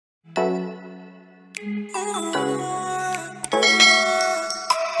So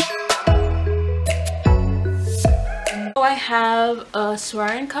I have a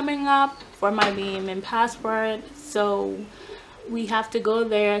swearing coming up for my Bahamian passport, so we have to go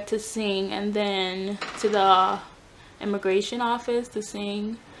there to sing, and then to the immigration office to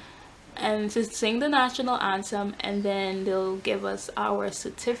sing the national anthem, and then they'll give us our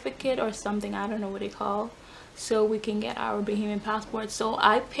certificate or something, I don't know what they call, so we can get our Bahamian passport. So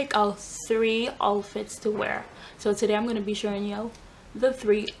I pick out 3 outfits to wear. So today I'm going to be showing you the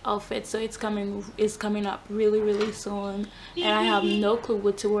 3 outfits. So it's coming up really soon, and I have no clue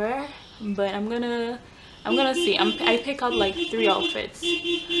what to wear, but I'm gonna see. I pick out like 3 outfits,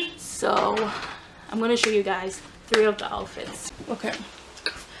 so I'm gonna show you guys 3 of the outfits. Okay,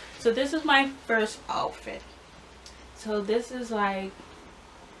 so this is my first outfit. So this is like,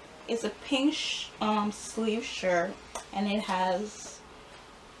 it's a pink sleeve shirt, and it has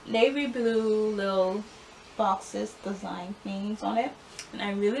navy blue little boxes design things on it, and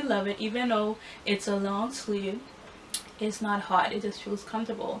I really love it. Even though it's a long sleeve, it's not hot, it just feels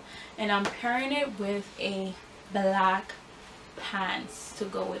comfortable. And I'm pairing it with a black pants to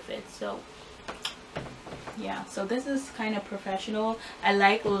go with it. So yeah, so this is kind of professional. I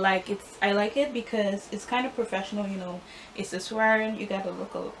like it because it's kind of professional, you know. It's a swearing, you gotta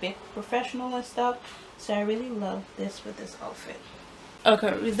look a bit professional and stuff. So I really love this with this outfit.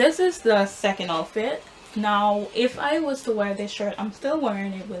 Okay, this is the second outfit. Now if I was to wear this shirt, I'm still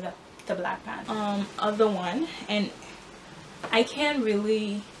wearing it with the black pants. Other one, and I can't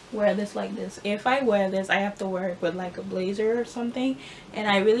really wear this like this. If I wear this, I have to wear it with like a blazer or something, and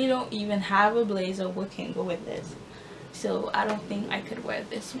I really don't even have a blazer what can go with this. So I don't think I could wear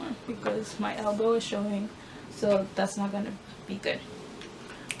this one because my elbow is showing, so that's not gonna be good.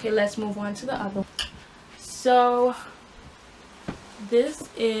 Okay, let's move on to the other one. So this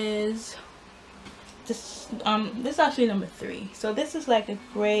is actually number 3. So this is like a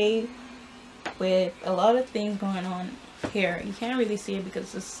gray with a lot of things going on here. You can't really see it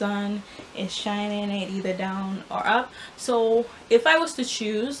because the sun is shining it either down or up. So if I was to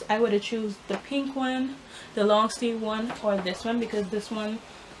choose, I would have choose the pink one, the long sleeve one, or this one, because this one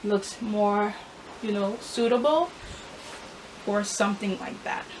looks more, you know, suitable or something like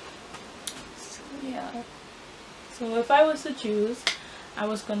that. So yeah, so if I was to choose, I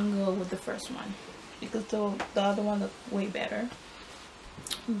was gonna go with the first one because the other one looked way better,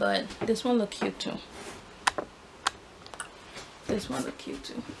 but this one looked cute too. This one look cute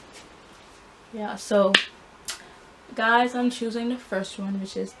too. Yeah, so guys, I'm choosing the first one,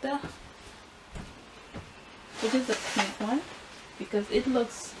 which is the pink one, because it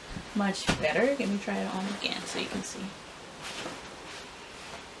looks much better. Let me try it on again so you can see.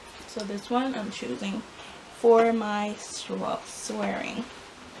 So this one I'm choosing for my swearing.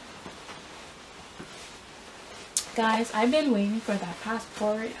 Guys, I've been waiting for that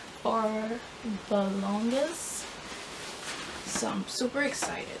passport for the longest, so I'm super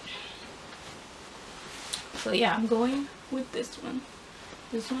excited. So yeah, I'm going with this one.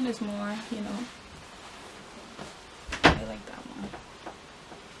 This one is more, you know, I like that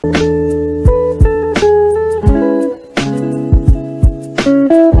one.